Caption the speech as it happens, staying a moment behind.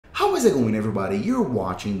How is it going, everybody? You're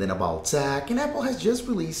watching Then About Tech, and Apple has just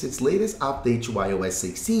released its latest update to iOS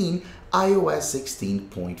 16, iOS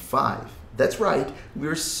 16.5. That's right,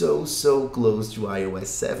 we're so close to iOS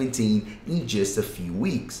 17 in just a few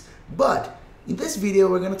weeks. But in this video,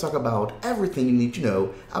 we're going to talk about everything you need to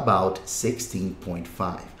know about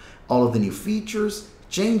 16.5. All of the new features,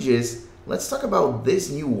 changes. Let's talk about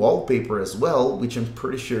this new wallpaper as well, which I'm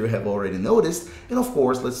pretty sure you have already noticed. And of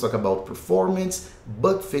course, let's talk about performance,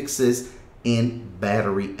 bug fixes, and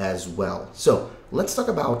battery as well. So let's talk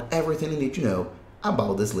about everything you need to know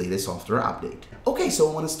about this latest software update. Okay, so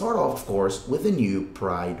I want to start off, of course, with the new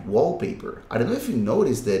Pride wallpaper. I don't know if you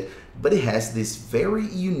noticed it, but it has this very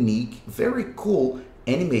unique, very cool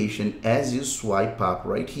animation as you swipe up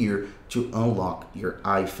right here to unlock your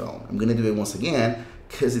iPhone. I'm gonna do it once again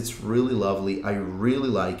because it's really lovely. I really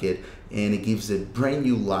like it, and it gives a brand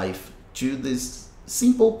new life to this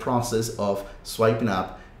simple process of swiping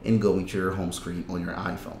up and going to your home screen on your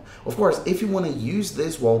iPhone. Of course, if you want to use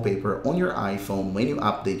this wallpaper on your iPhone when you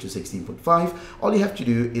update to 16.5, all you have to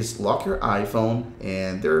do is lock your iPhone,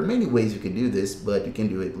 and there are many ways you can do this, but you can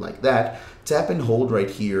do it like that. Tap and hold right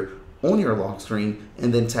here on your lock screen,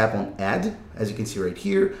 and then tap on Add, as you can see right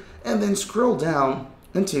here, and then scroll down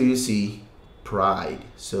until you see Pride.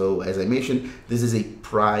 So as I mentioned, this is a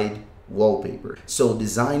Pride wallpaper. So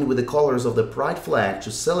designed with the colors of the Pride flag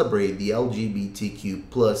to celebrate the LGBTQ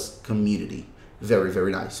plus community.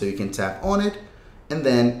 Very nice. So you can tap on it and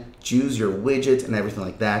then choose your widget and everything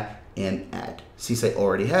like that and add. Since I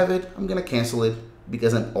already have it, I'm gonna cancel it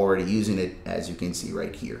because I'm already using it, as you can see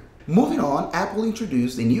right here. Moving on, Apple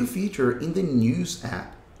introduced a new feature in the News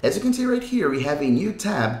app. As you can see right here, we have a new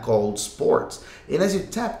tab called Sports. And as you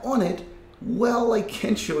tap on it, well, I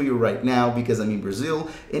can't show you right now because I'm in Brazil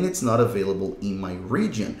and it's not available in my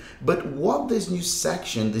region. But what this new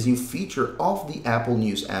section, this new feature of the Apple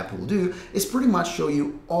News app will do is pretty much show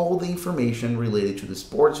you all the information related to the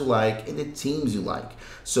sports you like and the teams you like.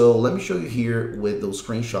 So let me show you here with those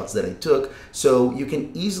screenshots that I took. So you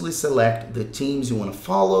can easily select the teams you want to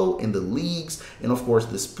follow and the leagues and of course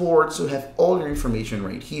the sports. So you have all your information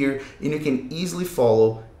right here and you can easily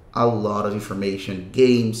follow a lot of information,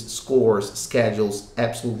 games, scores, schedules,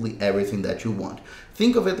 absolutely everything that you want.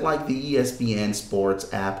 Think of it like the ESPN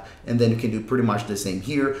Sports app, and then you can do pretty much the same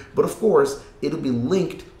here, but of course, it'll be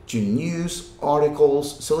linked to news,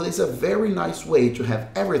 articles, so it's a very nice way to have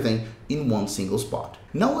everything in one single spot.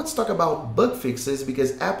 Now let's talk about bug fixes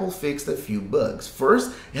because Apple fixed a few bugs.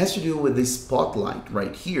 First, it has to do with the spotlight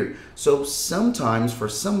right here. So sometimes for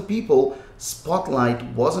some people, Spotlight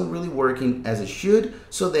wasn't really working as it should,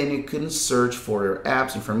 so then you couldn't search for your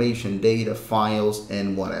apps, information, data, files,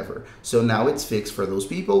 and whatever. So now it's fixed for those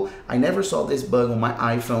people. I never saw this bug on my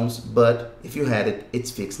iPhones, but if you had it, it's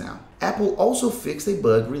fixed now. Apple also fixed a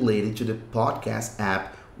bug related to the podcast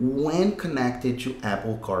app when connected to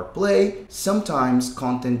Apple CarPlay. Sometimes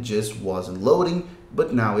content just wasn't loading,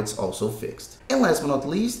 but now it's also fixed. And last but not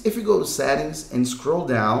least, if you go to settings and scroll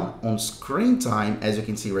down on screen time, as you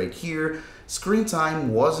can see right here, screen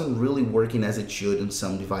time wasn't really working as it should on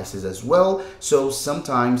some devices as well. So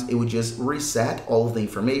sometimes it would just reset all of the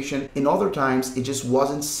information, and other times it just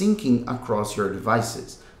wasn't syncing across your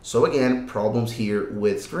devices. So again, problems here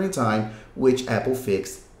with screen time, which Apple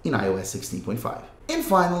fixed in iOS 16.5. And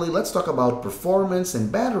finally, let's talk about performance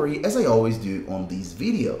and battery, as I always do on these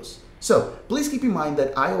videos. So please keep in mind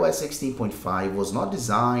that iOS 16.5 was not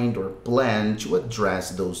designed or planned to address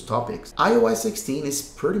those topics. iOS 16 is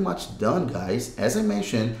pretty much done, guys. As I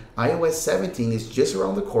mentioned, iOS 17 is just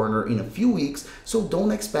around the corner in a few weeks, so don't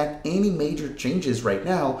expect any major changes right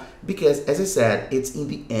now because, as I said, it's in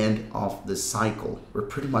the end of the cycle. We're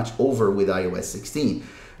pretty much over with iOS 16.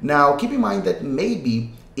 Now, keep in mind that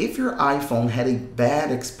maybe if your iPhone had a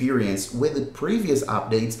bad experience with the previous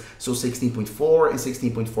updates, so 16.4 and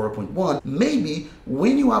 16.4.1, maybe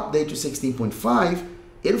when you update to 16.5,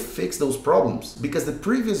 it'll fix those problems because the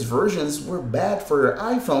previous versions were bad for your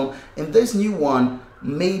iPhone and this new one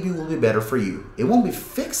maybe will be better for you. It won't be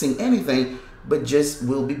fixing anything, but just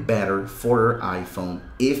will be better for your iPhone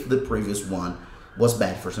if the previous one was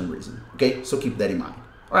bad for some reason. Okay, so keep that in mind.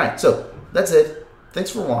 All right, so that's it.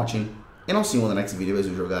 Thanks for watching. And I'll see you in the next video as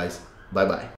usual, guys. Bye-bye.